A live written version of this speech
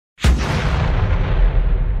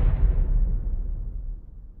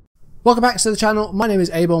Welcome back to the channel. My name is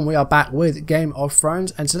a-bomb. We are back with Game of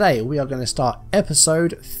Thrones, and today we are going to start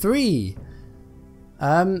episode 3.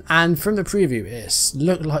 And from the preview, it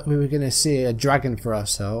looked like we were going to see a dragon for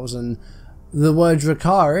ourselves, and the word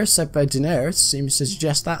Dracarys said by Daenerys seems to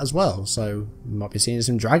suggest that as well. So we might be seeing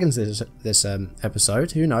some dragons this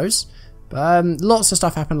episode. Who knows? But lots of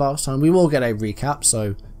stuff happened last time. We will get a recap,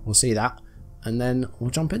 so we'll see that, and then we'll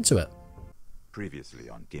jump into it. Previously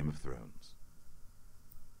on Game of Thrones.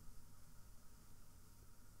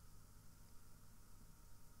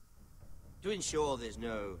 To ensure there's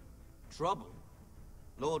no trouble,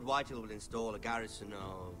 Lord Whitehill will install a garrison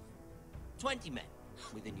of 20 men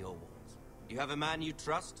within your walls. Do you have a man you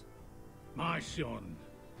trust? My son,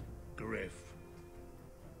 Griff.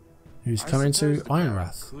 Who's coming to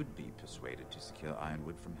Ironrath? Could be persuaded to secure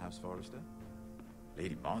Ironwood from House Forrester.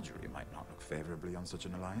 Lady Marjorie might not look favorably on such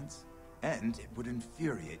an alliance, and it would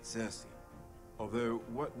infuriate Cersei. Although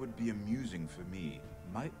what would be amusing for me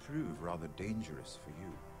might prove rather dangerous for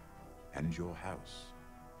you and your house.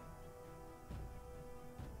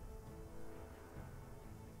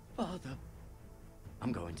 Father,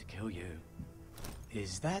 I'm going to kill you.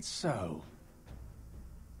 Is that so?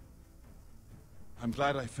 I'm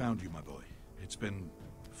glad I found you, my boy. It's been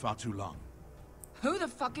far too long. Who the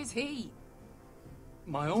fuck is he?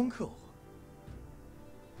 My uncle.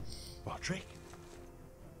 Roderick?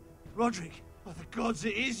 Roderick! By the gods,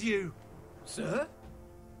 it is you! Sir?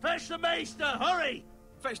 Fetch the maester, hurry!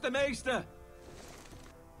 Fetch the maester!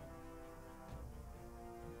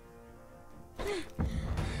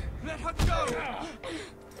 Let her go!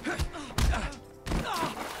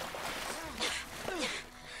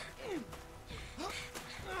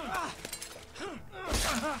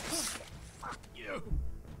 Fuck you!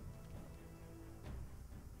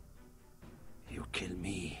 You kill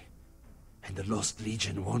me, and the Lost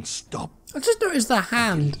Legion won't stop. I just noticed the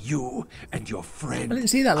hand. You and your friend. I didn't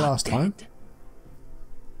see that last time.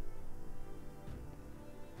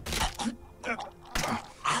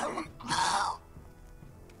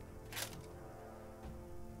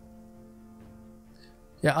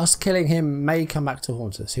 Yeah, us killing him may come back to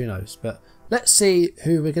haunt us, who knows. But let's see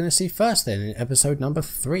who we're going to see first then in episode number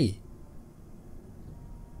 3.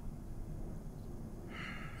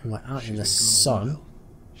 We're out in the sun.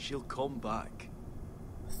 She'll come back.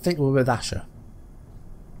 I think we're with Asher.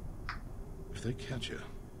 If they catch her,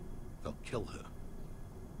 they'll kill her.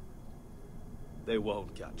 They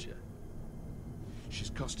won't catch her.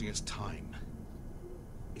 She's costing us time.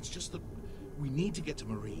 It's just that we need to get to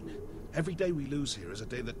Marine. Every day we lose here is a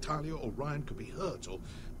day that Talia or Ryan could be hurt, or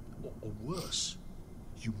worse.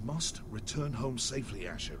 You must return home safely,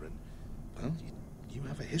 Asher, and, well, you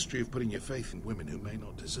have a history of putting your faith in women who may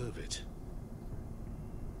not deserve it.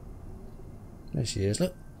 There she is,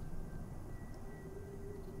 look.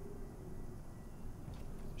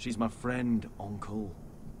 She's my friend, Uncle.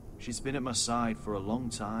 She's been at my side for a long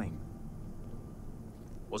time.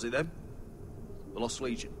 Was it them? The Lost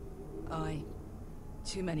Legion? Aye.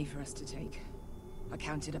 Too many for us to take. I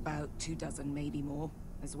counted about 24, maybe more,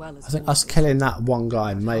 as well as. I think us killing that one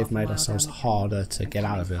guy may have made ourselves harder to get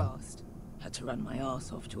out of him. Had to run my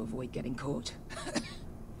arse off to avoid getting caught.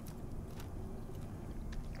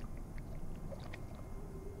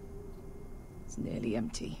 It's nearly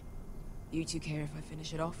empty. You two care if I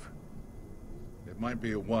finish it off? It might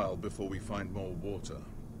be a while before we find more water.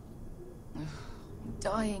 I'm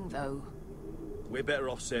dying, though. We're better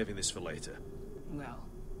off saving this for later. Well,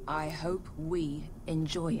 I hope we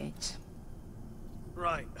enjoy it.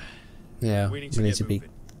 Right. Yeah, we need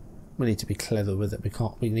to be clever with it.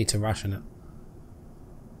 We need to ration it.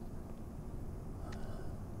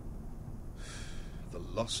 The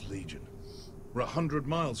Lost Legion. We're 100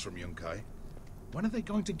 miles from Yunkai. When are they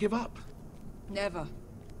going to give up? Never.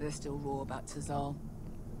 They're still raw about Tazal.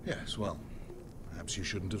 Yes, well, perhaps you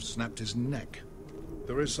shouldn't have snapped his neck.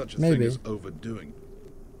 There is such a Maybe. thing as overdoing.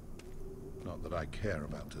 Not that I care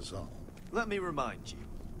about Tazal. Let me remind you,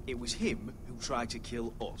 it was him who tried to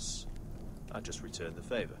kill us. I just returned the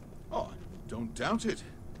favor. Oh, don't doubt it.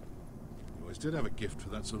 You always did have a gift for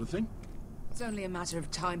that sort of thing. It's only a matter of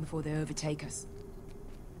time before they overtake us.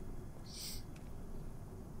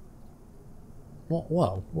 What?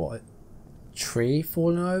 Well, what? Tree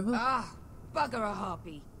falling over? Ah, bugger a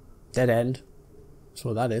harpy. Dead end. That's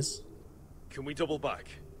what that is. Can we double back?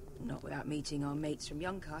 Not without meeting our mates from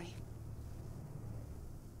Yunkai.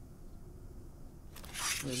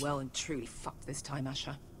 We're well and truly fucked this time,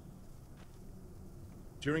 Asher.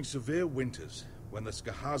 During severe winters, when the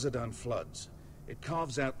Skahazadan floods, it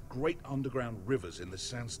carves out great underground rivers in the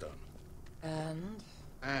sandstone. And?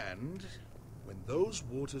 And when those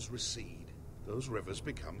waters recede, those rivers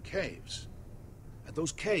become caves. And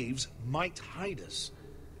those caves might hide us,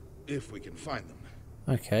 if we can find them.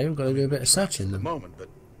 Okay, we've got to do a bit of searching At the then. moment, but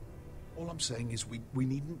all I'm saying is we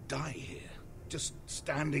needn't die here. Just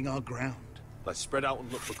standing our ground. Let's spread out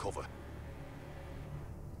and look for cover.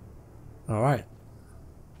 Alright.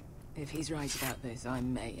 If he's right about this, I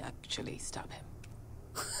may actually stab him.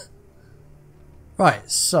 Right,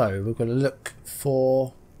 so we're going to look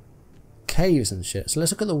for caves and shit. So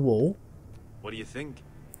let's look at the wall. What do you think?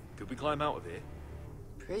 Could we climb out of here?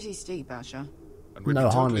 Pretty steep, Asher. And we'd No be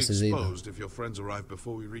totally harnesses either. exposed if your friends arrive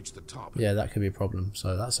before we reach the top. Yeah, that could be a problem.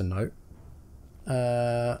 So that's a note.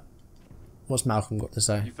 What's Malcolm got to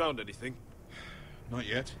say? You found anything? Not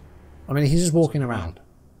yet. I mean, he's just walking around.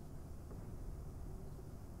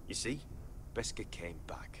 You see? Beska came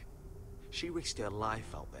back. She risked her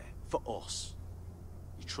life out there. For us.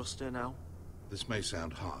 You trust her now? This may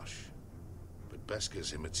sound harsh, but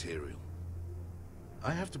Beska's immaterial.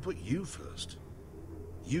 I have to put you first.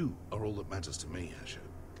 You are all that matters to me, Asher.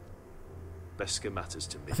 Beska matters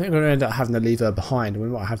to me. I think we're going to end up having to leave her behind. We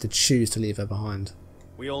might have to choose to leave her behind.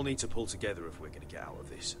 We all need to pull together if we're going to get out of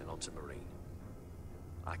this and onto Marine.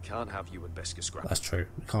 I can't have you and Beska scrap. That's true.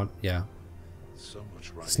 We can't, yeah. So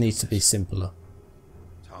much right. This needs to be simpler.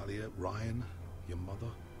 Talia, Ryan, your mother.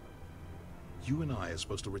 You and I are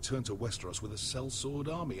supposed to return to Westeros with a sellsword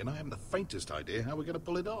army, and I haven't the faintest idea how we're going to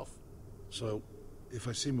pull it off. So, if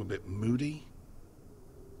I seem a bit moody,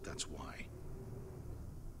 that's why.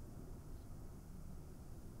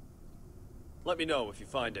 Let me know if you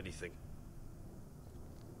find anything.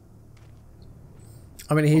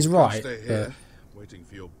 I mean, he's I'll right, stay but here, waiting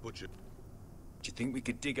for your butcher. Do you think we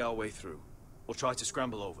could dig our way through? Or try to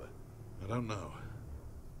scramble over? I don't know.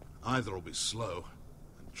 Either will be slow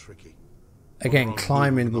and tricky. again, Wrong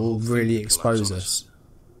climbing move and the will whole thing really could collapse expose on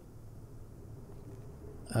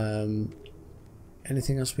us.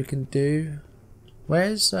 Anything else we can do?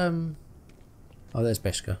 Where's oh, there's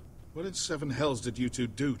Beska. What in seven hells did you two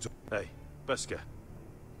do to... Hey, Beska.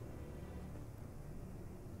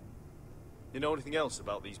 You know anything else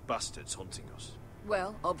about these bastards hunting us?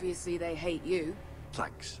 Well, obviously they hate you.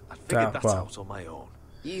 Thanks. I figured that well. out on my own.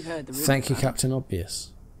 You've heard the rumor, Thank you, right? Captain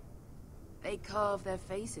Obvious. They carve their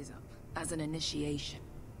faces up as an initiation.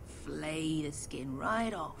 Flay the skin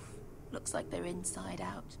right off. Looks like they're inside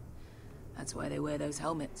out. That's why they wear those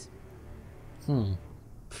helmets.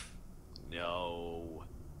 No.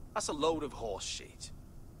 That's a load of horse shit.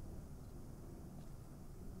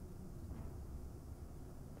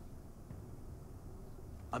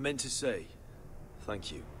 I meant to say,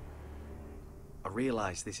 thank you. I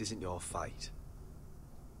realise this isn't your fight.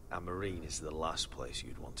 And Marine is the last place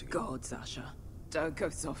you'd want to go. God, Sasha. Don't go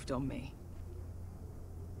soft on me.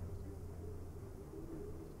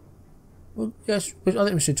 Well, yes, I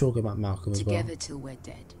think we should talk about Malcolm as well. Together till we're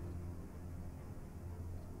dead.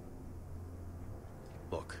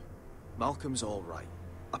 Look, Malcolm's all right.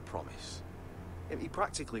 I promise. He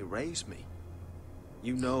practically raised me.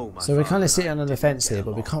 You know my So we're father kind of and sitting I on the didn't fence get here,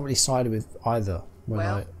 but we along. can't really side with either. We're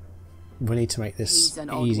Well, like, we need to make this he's an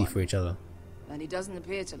odd easy one. for each other. And he doesn't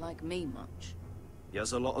appear to like me much. He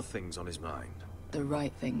has a lot of things on his mind. The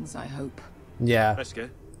right things, I hope. Yeah, Beska,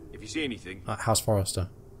 if you see anything, like House Forrester.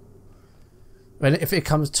 When if it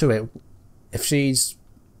comes to it, if she's,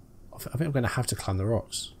 I think we're going to have to climb the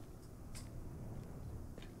rocks.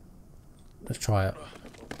 Let's try it.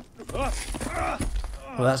 Well,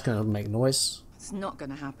 that's going to make noise. It's not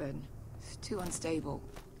gonna happen. It's too unstable.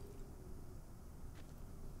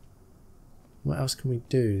 What else can we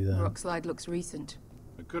do then? Rockslide looks recent.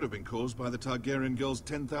 It could have been caused by the Targaryen girls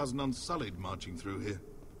 10,000 Unsullied marching through here.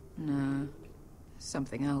 No.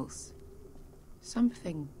 Something else.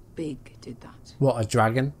 Something big did that. What, a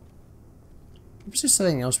dragon? Is there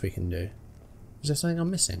something else we can do? Is there something I'm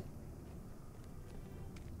missing?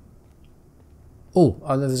 Oh,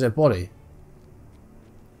 there's a body.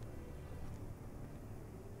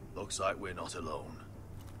 looks like we're not alone.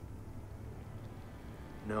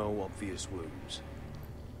 No obvious wounds.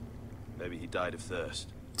 Maybe he died of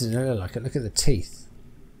thirst. Doesn't look like it. Look at the teeth.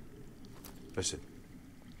 Listen.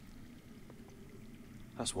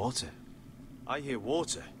 That's water. I hear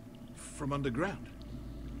water. From underground.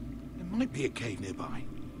 There might be a cave nearby.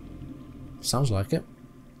 Sounds like it.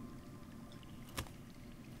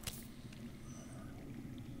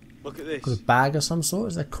 Look at this. Got a bag of some sort.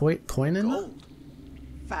 Is there coin in there? Gold.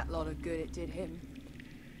 Fat lot of good it did him.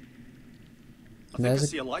 I think I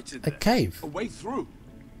see a light in A there. cave. A way through.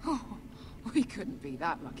 We couldn't be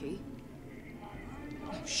that lucky.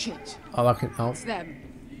 Oh, shit. Oh, I can. Oh, It's them.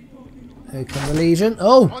 here come the Legion.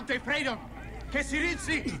 Oh!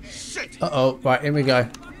 Shit! Uh oh. Right, here we go.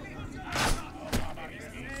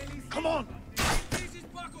 Come on!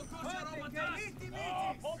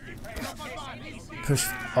 Push.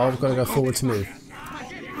 Oh, we've got to go forward to move.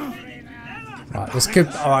 Right, this could.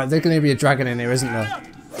 Alright, there's going to be a dragon in here, isn't there?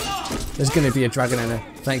 There's going to be a dragon in here.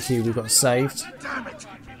 Thank you, we got saved.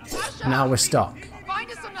 Now we're stuck. Find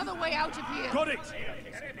us another way out of here. Got it!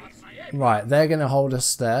 Right, they're going to hold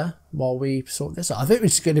us there while we sort this out. I think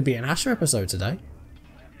it's going to be an Asher episode today.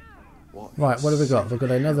 Right, what have we got? We've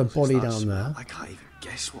got another body down there. I can't even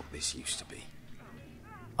guess what this used to be.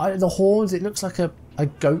 The horns, it looks like a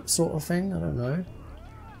goat sort of thing. I don't know.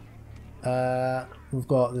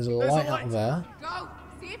 There's a light up there. Go.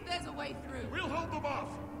 See if there's a way through. We'll hold them off.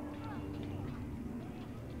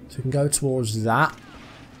 So we can go towards that.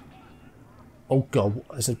 Oh god,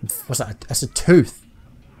 what's that? That's a tooth.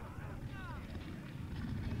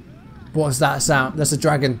 What's that sound? There's a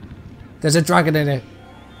dragon. There's a dragon in it.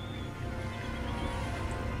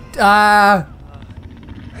 Ah!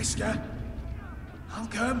 Esker, I'll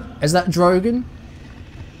come. Is that Drogon?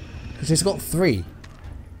 Because he's got 3.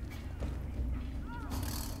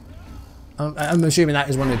 I'm assuming that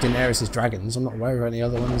is one of Daenerys' dragons. I'm not aware of any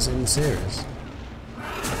other ones in the series.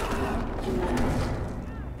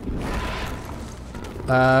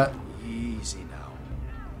 Easy now.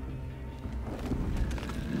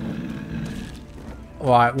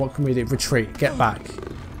 Right, what can we do? Retreat. Get back.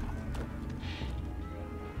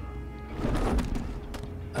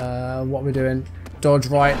 What are we doing? Dodge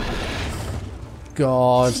right.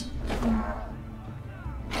 God.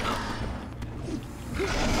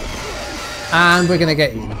 And we're gonna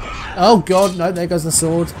get eaten. Oh god, no, there goes the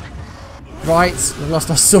sword. Right, we've lost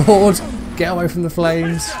our sword. Get away from the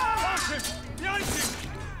flames.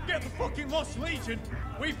 Get the fucking Lost Legion.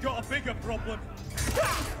 We've got a bigger problem.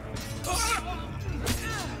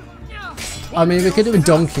 I mean, we could do a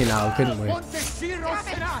donkey now, couldn't we?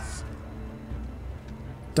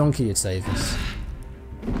 Donkey would save us.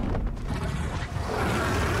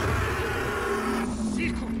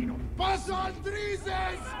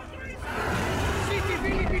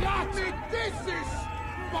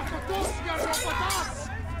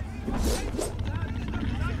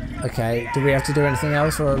 Okay, do we have to do anything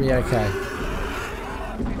else or are we okay?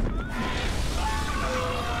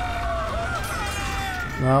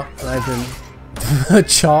 Well, they've been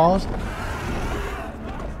charred.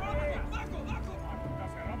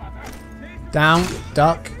 Down,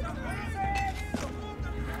 duck.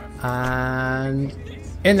 And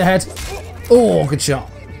in the head. Oh, good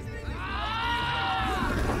shot.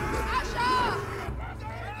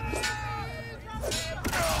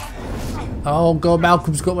 Oh god,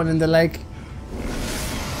 Malcolm's got one in the leg.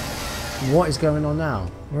 What is going on now?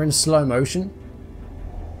 We're in slow motion.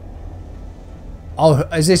 Oh,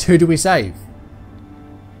 is this who do we save?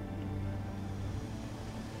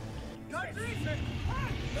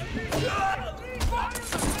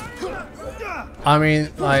 I mean,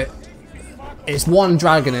 like, it's one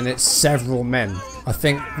dragon and it's several men. I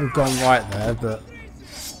think we've gone right there, but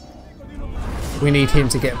we need him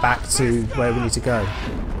to get back to where we need to go.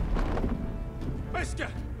 Esker,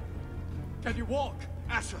 can you walk?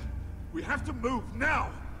 Asher, we have to move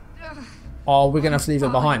now. Oh, we're gonna have to leave her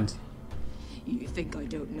behind. You think I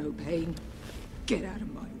don't know pain? Get out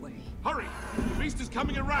of my way. Hurry, the beast is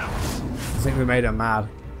coming around. I think we made her mad.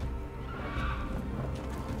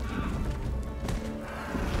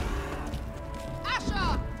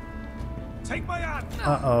 Asher! Take my hand.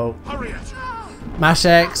 Uh-oh. Hurry, Asher. Mash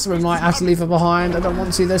X, we might have to leave her behind. I don't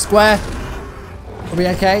want to. They're square. Are we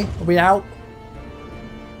okay? Are we out?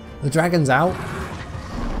 The dragon's out.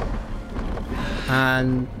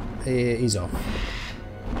 And he's off.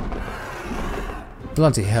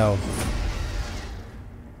 Bloody hell.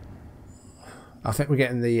 I think we're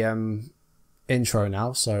getting the intro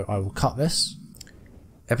now, so I will cut this.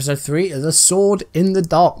 Episode 3, The Sword in the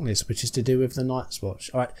Darkness, which is to do with the Night's Watch.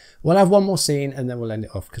 Alright, we'll have one more scene and then we'll end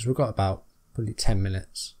it off, because we've got about probably 10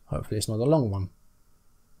 minutes. Hopefully it's not a long one.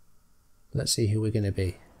 Let's see who we're going to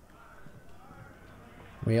be.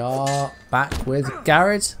 We are back with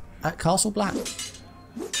Garrett at Castle Black.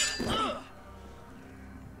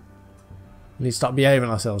 We need to start behaving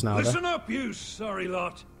ourselves now, Listen up, you sorry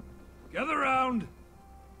lot. Gather round.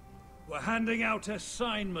 We're handing out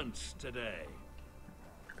assignments today.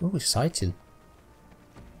 Oh, exciting.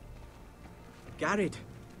 Garrett,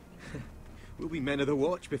 we'll be men of the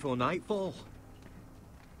watch before nightfall.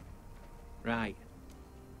 Right.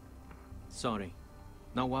 Sorry.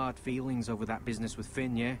 No hard feelings over that business with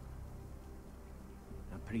Finn, yeah?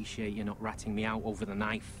 I appreciate you not ratting me out over the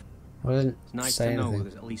knife. I didn't It's nice say to know anything.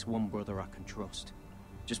 there's at least one brother I can trust.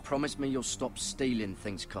 Just promise me you'll stop stealing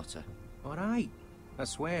things, Cotter. Alright. I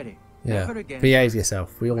swear it. Yeah. Never again. Behave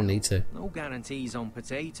yourself. We all need to. No guarantees on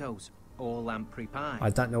potatoes or lamprey pie. I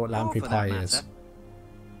don't know what lamprey Or for that pie is. matter.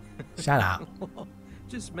 Shut up.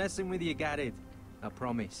 Just messing with you, Garrett. I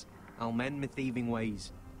promise. I'll mend my thieving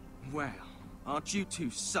ways. Well, aren't you two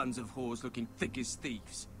sons of whores looking thick as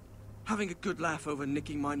thieves? Having a good laugh over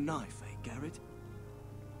nicking my knife, eh, Garrett?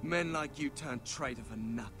 Men like you turn traitor for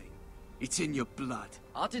nothing. It's in your blood.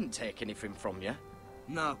 I didn't take anything from you.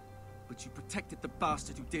 No, but you protected the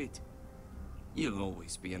bastard who did. You'll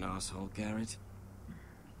always be an asshole, Garrett.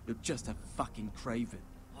 You're just a fucking craven.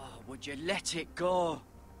 Oh, would you let it go?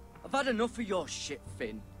 I've had enough of your shit,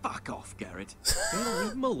 Finn. Fuck off, Garrett. Hey,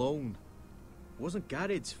 leave him alone. It wasn't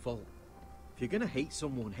Garrett's fault. If you're gonna hate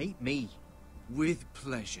someone, hate me. With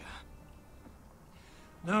pleasure.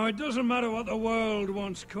 Now, it doesn't matter what the world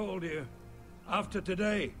once called you. After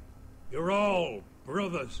today, you're all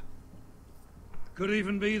brothers. Could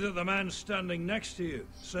even be that the man standing next to you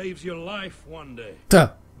saves your life one day.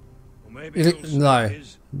 Duh. Or maybe you'll No. save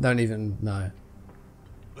his. Don't even know.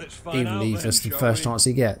 Let's find Even out leave then, us the shall first we? chance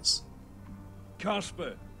he gets.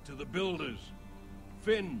 Casper to the builders.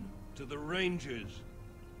 Finn to the rangers.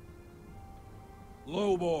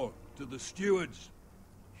 Lobor to the stewards.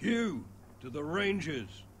 Hugh to the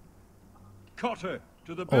rangers. Cotter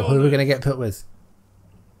to the Oh, builders. who are we going to get put with?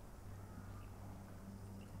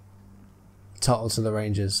 Tuttle to the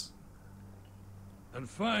Rangers. And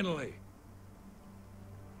finally,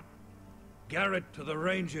 Garrett to the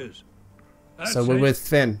rangers. That's So we're it. with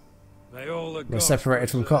Finn. May all the We're gods separated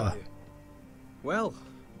from preserve Cotter. you. Well,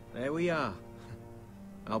 there we are.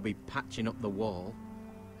 I'll be patching up the wall,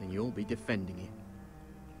 and you'll be defending it.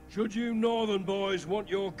 Should you northern boys want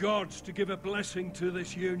your gods to give a blessing to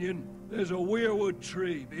this union, there's a weirwood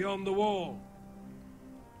tree beyond the wall.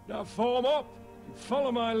 Now form up and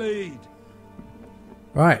follow my lead.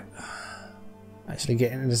 Right. Actually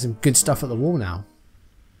getting into some good stuff at the wall now.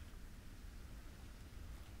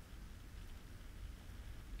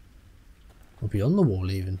 Or beyond the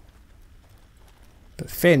wall even. But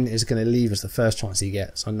Finn is going to leave us the first chance he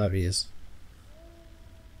gets. I know he is.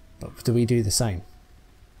 But do we do the same?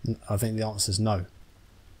 I think the answer is no.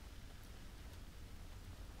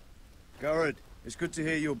 Garrett, it's good to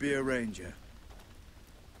hear you'll be a ranger.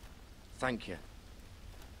 Thank you.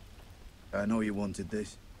 I know you wanted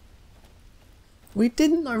this. We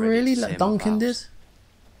didn't know Ready really, to like say my Duncan did. vows.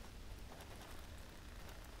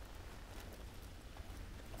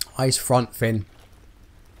 Eyes front, Finn.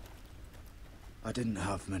 I didn't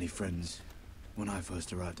have many friends when I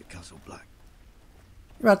first arrived at Castle Black.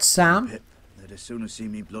 You had Sam. Pip, they'd as sooner see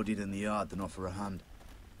me bloodied in the yard than offer a hand.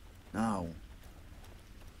 Now,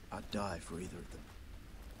 I'd die for either of them.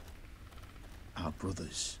 Our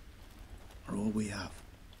brothers are all we have.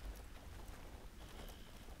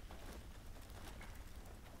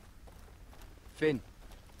 Finn,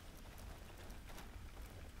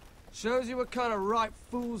 Shows you what kind of ripe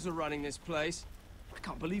fools are running this place. I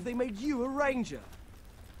can't believe they made you a ranger.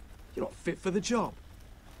 You're not fit for the job.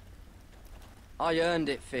 I earned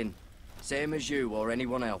it, Finn. Same as you or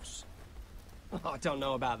anyone else. I don't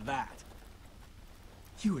know about that.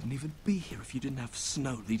 You wouldn't even be here if you didn't have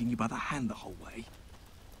Snow leading you by the hand the whole way.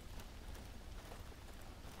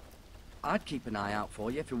 I'd keep an eye out for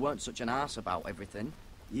you if you weren't such an arse about everything.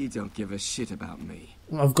 You don't give a shit about me.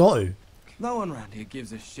 I've got to. No one around here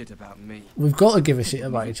gives a shit about me. We've got to give a shit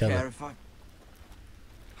about You each care other. if I...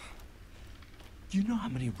 Do you know how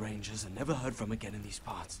many rangers are never heard from again in these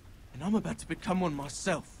parts? And I'm about to become one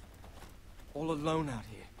myself. All alone out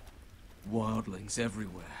here. Wildlings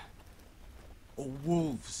everywhere. Or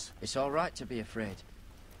wolves. It's all right to be afraid.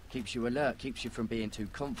 Keeps you alert, keeps you from being too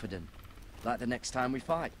confident. Like the next time we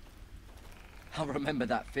fight. I'll remember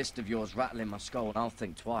that fist of yours rattling my skull and I'll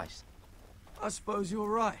think twice. I suppose you're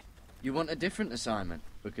right. You want a different assignment?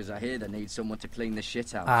 Because I hear they need someone to clean the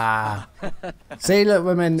shit out. Ah. See, look,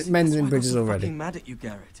 we're mending That's why I got bridges so already. fucking mad at you,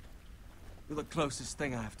 Garrett. You're the closest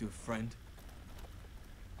thing I have to a friend.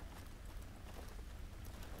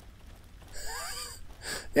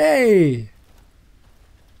 Yay!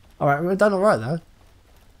 Alright, we've done alright though.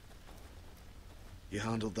 You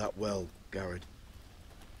handled that well, Garrett.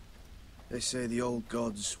 They say the old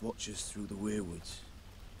gods watch us through the weirwoods.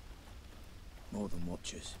 More than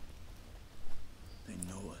watch us. They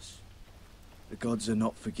know us. The gods are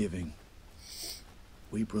not forgiving.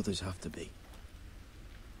 We brothers have to be.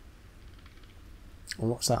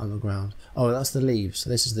 Well, what's that on the ground? Oh, that's the leaves. So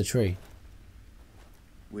this is the tree.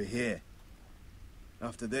 We're here.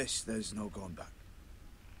 After this, there's no going back.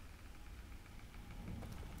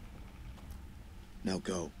 Now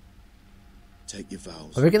go. Take your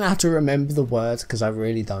vows. Are we going to have to remember the words? Because I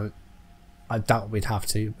really don't. I doubt we'd have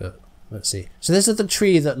to, but Let's see. So this is the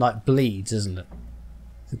tree that like bleeds, isn't it?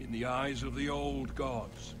 In the eyes of the old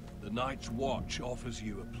gods, the Night's Watch offers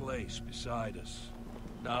you a place beside us.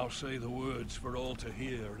 Now say the words for all to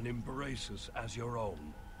hear and embrace us as your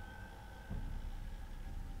own.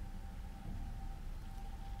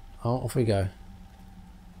 Oh, off we go.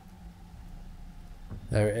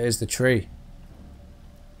 There it is, the tree.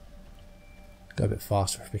 Go a bit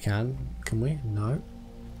faster if we can. Can we? No.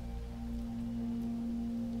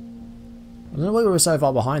 I don't know why we were so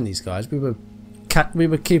far behind these guys. We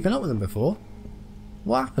were keeping up with them before.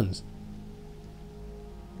 What happened?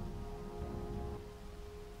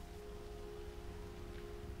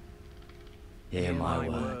 Hear my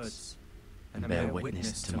words, and bear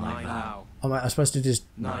witness to my vow. Oh, I'm supposed to just...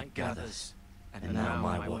 Night gathers, and now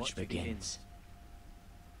my watch begins.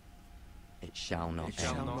 It shall not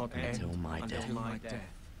end until my death.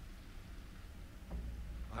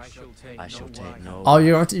 I shall take no... Oh,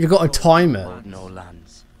 you've got to time it. No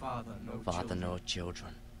lands, father no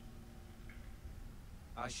children.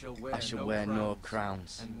 I shall wear no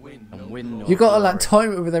crowns, and win no... You got to glory. like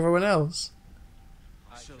time it with everyone else.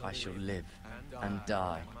 I shall live and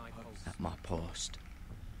die at my post.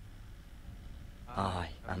 I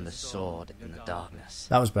am the sword in the darkness.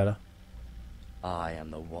 That was better. I am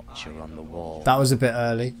the watcher on the wall. That was a bit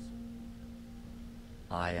early.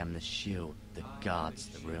 I am the shield that guards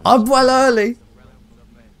the realms. I'm well early.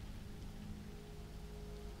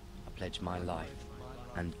 I pledge my life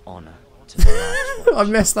and honour to the Night's Watch. I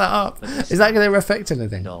messed that up. Is that going to affect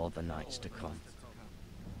anything? And all the nights to come.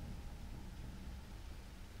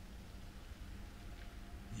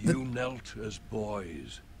 You knelt as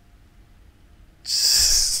boys.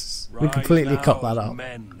 We completely Rise cut now that as up.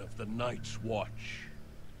 Men of the Night's Watch.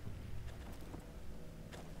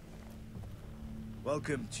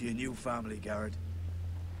 Welcome to your new family, Garrett.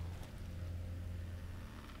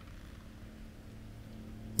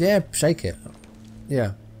 Yeah, shake it.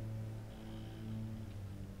 Yeah.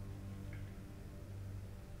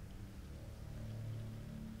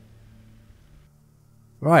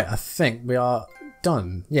 Right, I think we are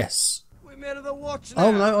done. Yes. We're men of the watch now.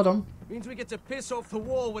 Oh no, hold on. Means we get to piss off the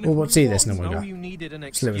wall when Well, we'll see this and then No, we'll go. you needed an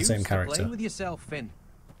Still with excuse the same to play character. with yourself, Finn.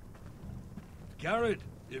 Garrett,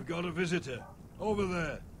 you've got a visitor. Over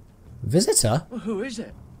there. Visitor? Well, who is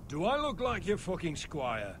it? Do I look like your fucking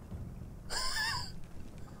squire?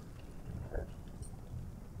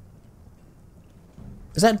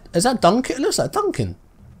 Is that Duncan? It looks like Duncan.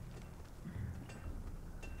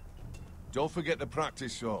 Don't forget to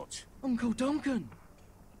practice, Sorge. Uncle Duncan.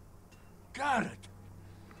 Garrett!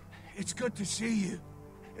 It's good to see you.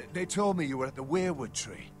 They told me you were at the weirwood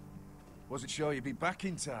tree. Wasn't sure you'd be back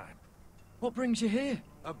in time. What brings you here?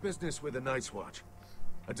 A business with the Night's Watch.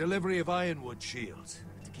 A delivery of ironwood shields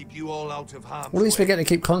to keep you all out of harm's Well, at least we way. get to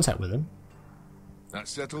keep contact with him. That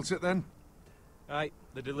settles it then? Aye,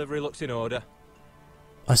 the delivery looks in order.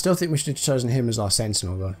 I still think we should have chosen him as our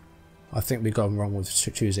sentinel, though. I think we got him wrong with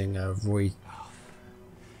choosing Roy.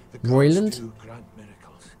 The gods Royland? do grant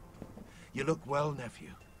miracles. You look well, nephew.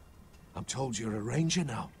 I'm told you're a ranger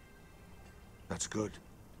now. That's good.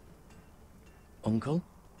 Uncle?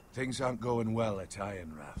 Things aren't going well at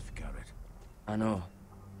Ironrath, Garrett. I know.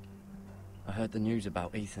 I heard the news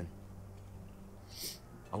about Ethan.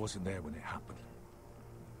 I wasn't there when it happened.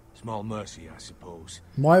 Small mercy, I suppose.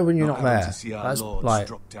 Why were you not having there? To see our That's lord like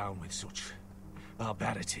struck down with such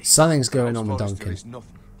barbarity. something's going on with Forrester Duncan. is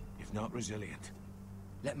nothing if not resilient.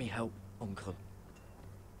 Let me help, Uncle.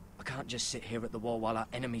 I can't just sit here at the wall while our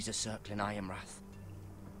enemies are circling Ironrath.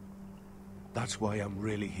 That's why I'm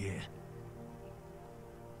really here.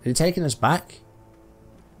 Are you taking us back?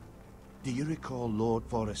 Do you recall Lord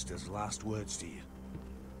Forrester's last words to you?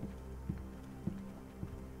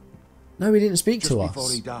 No, he didn't speak Just to before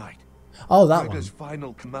us. he died. Oh, that one. Gregor's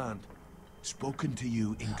final command, spoken to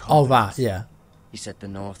you in confidence. Oh, that, yeah. He said the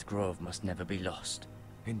North Grove must never be lost.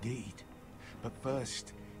 Indeed. But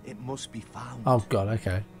first, it must be found. Oh, God,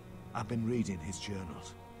 okay. I've been reading his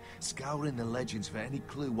journals, scouring the legends for any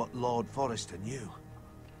clue what Lord Forrester knew.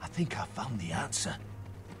 I think I found the answer.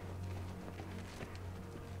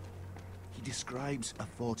 He describes a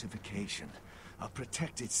fortification, a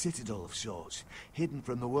protected citadel of sorts, hidden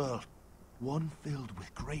from the world, one filled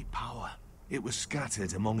with great power. It was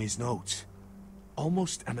scattered among his notes.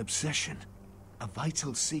 Almost an obsession. A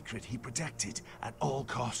vital secret he protected at all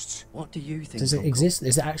costs. What do you think, Does it Uncle? exist?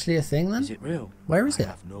 Is it actually a thing then? Is it real? Where is I it?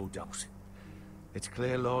 have no doubt. It's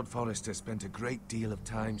clear Lord Forrester spent a great deal of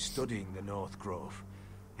time studying the North Grove.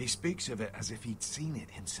 He speaks of it as if he'd seen it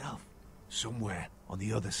himself, somewhere on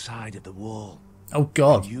the other side of the wall. Oh,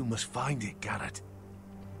 God. And you must find it, Garrett.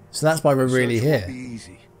 So that's why we're really Search here. won't be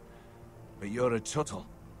easy, But you're a Tuttle.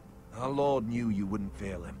 Our Lord knew you wouldn't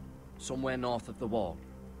fail him. Somewhere north of the wall.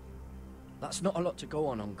 That's not a lot to go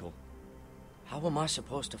on, Uncle. How am I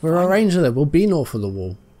supposed to We're a ranger there. We'll be north of the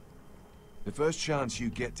wall. The first chance you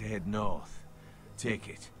get to head north, take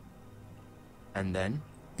it. And then?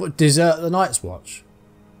 What, desert the Night's Watch?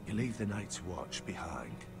 You leave the Night's Watch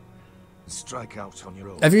behind. And strike out on your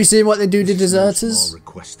own. Have you seen what they do to This is no deserters? small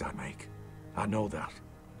request I make. I know that.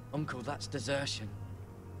 Uncle, that's desertion.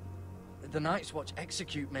 The Night's Watch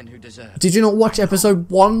execute men who desert. Did you not watch episode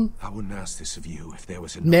 1? I wouldn't ask this of you if there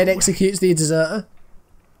was a Ned executes the deserter.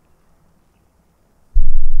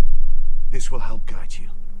 This will help guide you.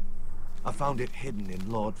 I found it hidden in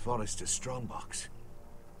Lord Forrester's strongbox.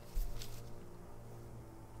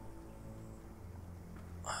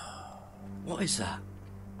 What is that?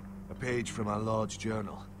 A page from our Lord's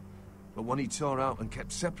journal. But one he tore out and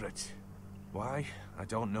kept separate. Why? I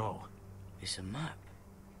don't know. It's a map.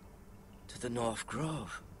 To the North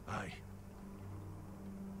Grove. Aye.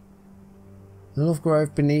 The North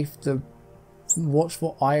Grove beneath the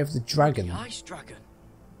watchful eye of the dragon. The Ice Dragon.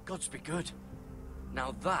 Gods be good.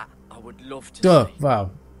 Now that I would love to see.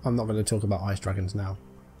 Well, I'm not going to talk about ice dragons now.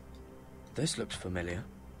 This looks familiar.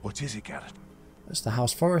 What is it, Garrett? It's the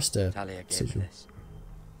House Forrester. Talia gave me this.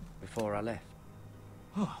 Before I left.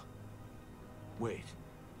 Huh. Wait.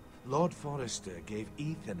 Lord Forrester gave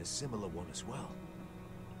Ethan a similar one as well.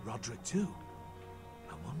 Roderick too.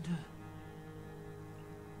 I wonder...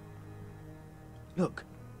 Look.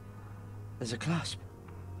 There's a clasp.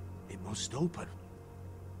 It must open.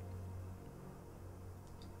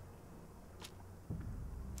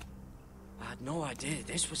 I had no idea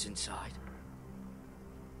this was inside.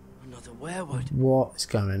 Another werewood. What is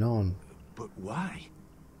going on? But why?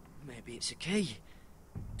 Maybe it's a key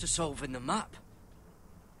to solving the map.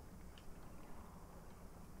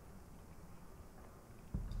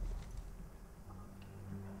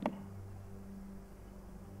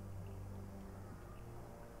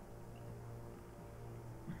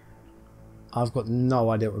 I've got no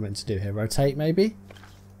idea what we're meant to do here. Rotate, maybe?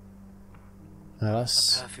 No,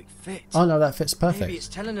 that's... A perfect fit. Oh, no, that fits perfect. Maybe it's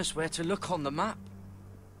telling us where to look on the map.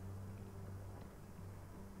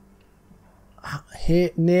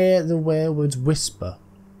 Here, near the werewood's whisper.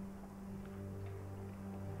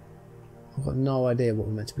 I've got no idea what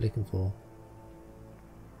we're meant to be looking for.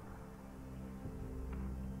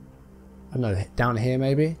 I don't know, down here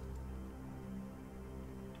maybe?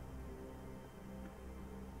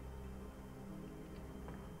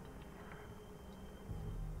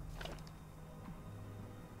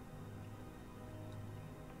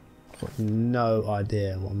 I've got no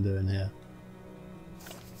idea what I'm doing here.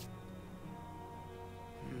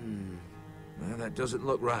 Well, that doesn't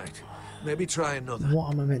look right. Maybe try another.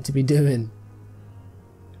 What am I meant to be doing?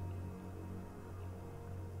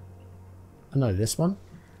 I know this one.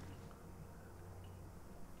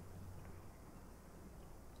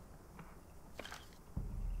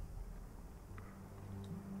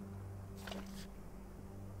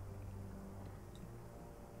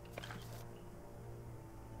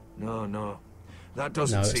 No. That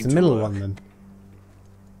doesn't No, seem it's the to middle work. one then.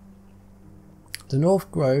 The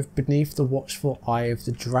North Grove beneath the watchful eye of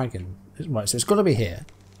the dragon. Right, so it's got to be here.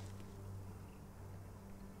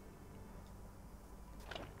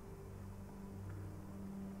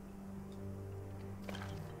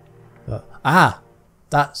 But,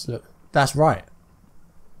 that's right.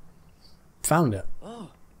 Found it. Oh,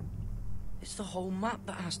 it's the whole map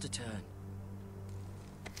that has to turn.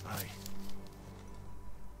 Aye.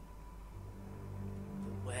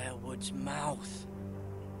 The werewood's mouth.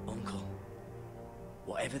 Uncle,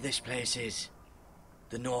 whatever this place is,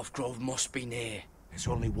 the North Grove must be near. There's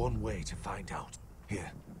only one way to find out.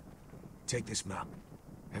 Here, take this map.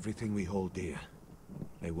 Everything we hold dear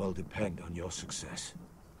may well depend on your success.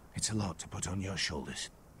 It's a lot to put on your shoulders.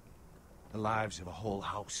 The lives of a whole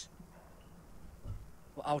house.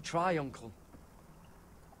 Well, I'll try, Uncle.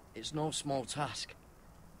 It's no small task.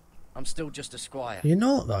 I'm still just a squire. You're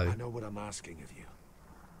not, though. I know what I'm asking of you,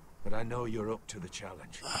 but I know you're up to the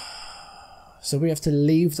challenge. So we have to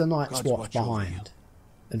leave the Night's God's Watch watch over you. behind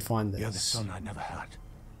and find this. You're the son I never had.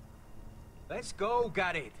 Let's go,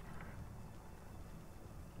 Garrett.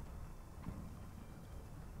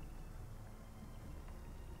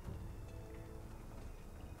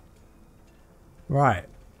 Right.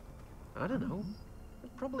 I don't know.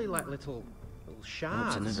 Probably like little I hope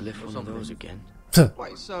shards. to never lift or one of something. those again.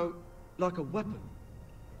 Wait, so, like a weapon?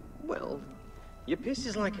 Well, your piss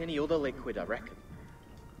is like any other liquid, I reckon.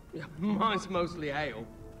 Yeah, mine's mostly ale.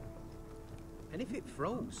 And if it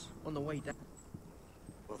froze on the way down?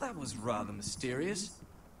 Well, that was rather mysterious.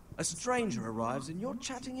 A stranger arrives and you're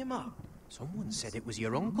chatting him up. Someone said it was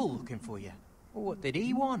your uncle looking for you. Well, what did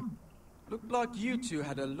he want? Looked like you two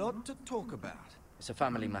had a lot to talk about. It's a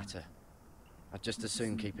family matter. I'd just as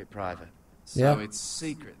soon keep it private. So it's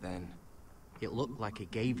secret then? It looked like he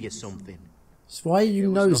gave you something. So why are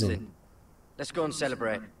you nosing? Nothing. Let's go and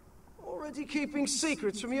celebrate. Already keeping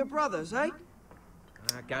secrets from your brothers, eh?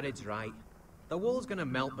 Garrett's right. The wall's gonna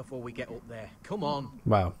melt before we get up there. Come on.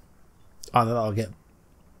 Well, either that'll get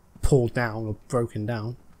pulled down or broken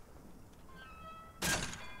down.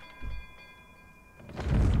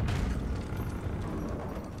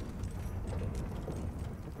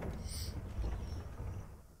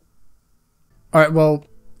 Alright, well,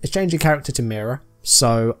 it's changing character to Mira,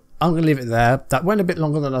 so I'm going to leave it there. That went a bit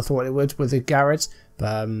longer than I thought it would with the Garrett,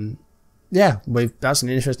 but yeah, that's an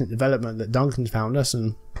interesting development that Duncan's found us,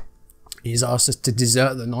 and he's asked us to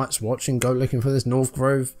desert the Night's Watch and go looking for this North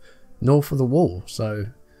Grove north of the wall, so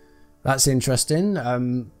that's interesting.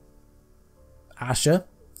 Asher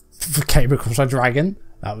came across a dragon.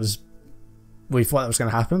 We thought that was going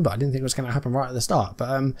to happen, but I didn't think it was going to happen right at the start.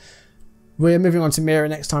 But we're moving on to Mira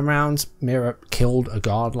next time round. Mira killed a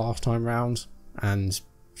guard last time round and is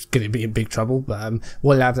going to be in big trouble, but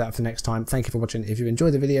we'll have that for next time. Thank you for watching. If you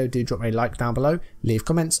enjoyed the video, do drop me a like down below, leave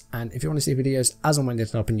comments, and if you want to see videos as and when they're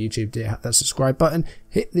up on YouTube, do hit that subscribe button,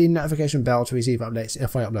 hit the notification bell to receive updates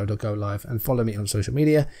if I upload or go live, and follow me on social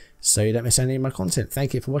media so you don't miss any of my content.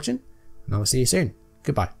 Thank you for watching, and I will see you soon.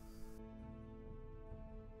 Goodbye.